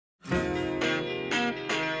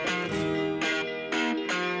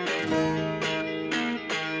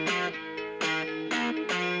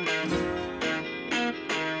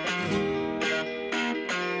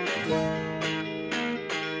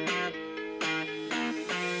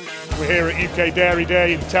We're here at UK Dairy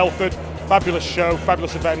Day in Telford. Fabulous show,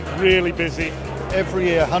 fabulous event, really busy. Every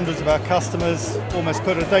year hundreds of our customers almost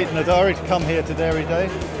put a date in the diary to come here to Dairy Day.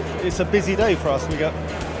 It's a busy day for us. We got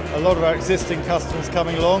a lot of our existing customers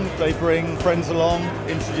coming along. They bring friends along,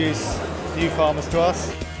 introduce new farmers to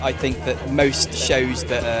us. I think that most shows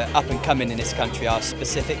that are up and coming in this country are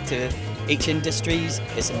specific to each industries.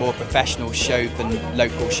 It's a more professional show than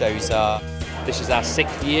local shows are. This is our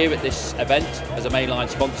 6th year at this event as a mainline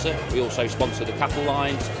sponsor. We also sponsor the cattle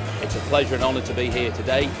lines. It's a pleasure and honour to be here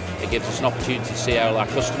today. It gives us an opportunity to see all our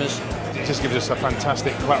customers. It just gives us a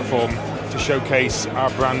fantastic platform to showcase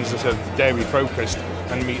our brands that are dairy focused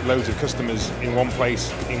and meet loads of customers in one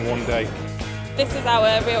place, in one day. This is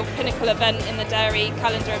our real pinnacle event in the dairy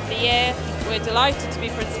calendar of the year. We're delighted to be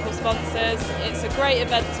principal sponsors. It's a great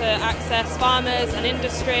event to access farmers and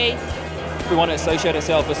industry. We want to associate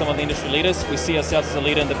ourselves with some of the industry leaders. We see ourselves as a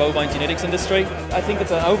leader in the bovine genetics industry. I think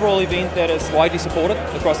it's an overall event that is widely supported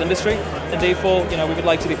across industry, and therefore, we would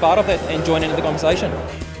like to be part of it and join into the conversation.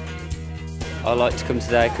 I like to come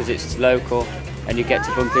today because it's local and you get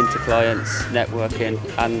to bump into clients, networking,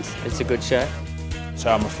 and it's a good show.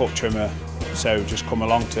 So I'm a foot trimmer, so just come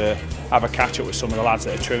along to have a catch up with some of the lads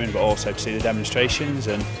that are trimming, but also to see the demonstrations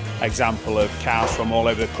and example of cows from all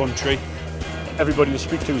over the country. Everybody you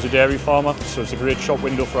speak to is a dairy farmer, so it's a great shop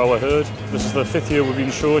window for our herd. This is the 5th year we've been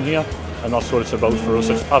showing here, and that's what it's about for us.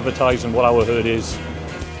 It's advertising what our herd is.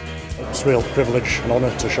 It's a real privilege and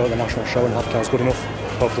honour to show at the national show and have cows good enough.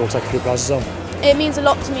 Hopefully we'll take a few prizes home. It means a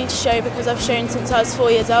lot to me to show because I've shown since I was 4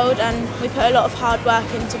 years old, and we put a lot of hard work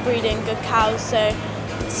into breeding good cows, so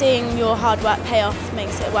seeing your hard work pay off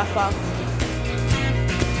makes it worthwhile.